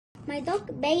My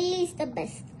dog Bailey is the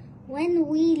best. When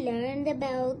we learned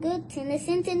about good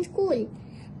citizens in school,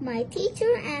 my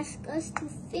teacher asked us to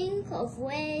think of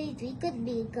ways we could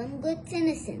become good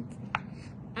citizens.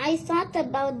 I thought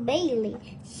about Bailey.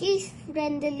 She's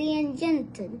friendly and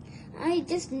gentle. I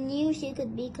just knew she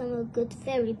could become a good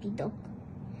therapy dog.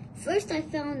 First, I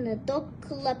found a dog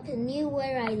club near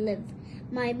where I live.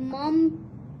 My mom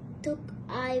took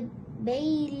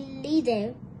Bailey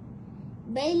there.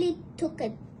 Bailey took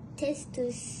a test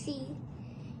to see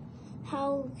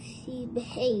how she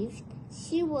behaved.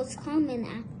 She was calm and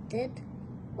acted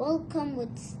welcome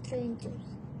with strangers.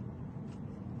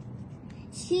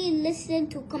 She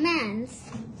listened to commands.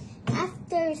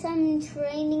 After some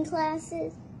training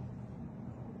classes,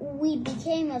 we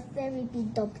became a therapy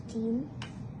dog team.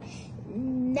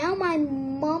 Now my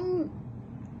mom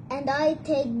and I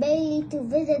take Bailey to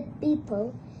visit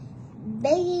people.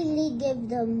 Bailey gives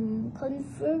them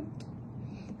comfort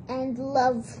and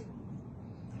love.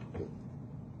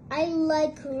 I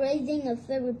like raising a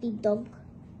therapy dog.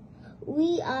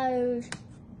 We are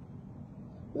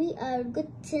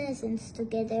good citizens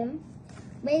together.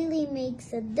 Bailey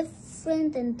makes a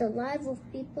difference in the lives of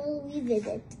people we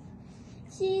visit.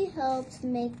 She helps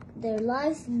make their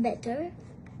lives better.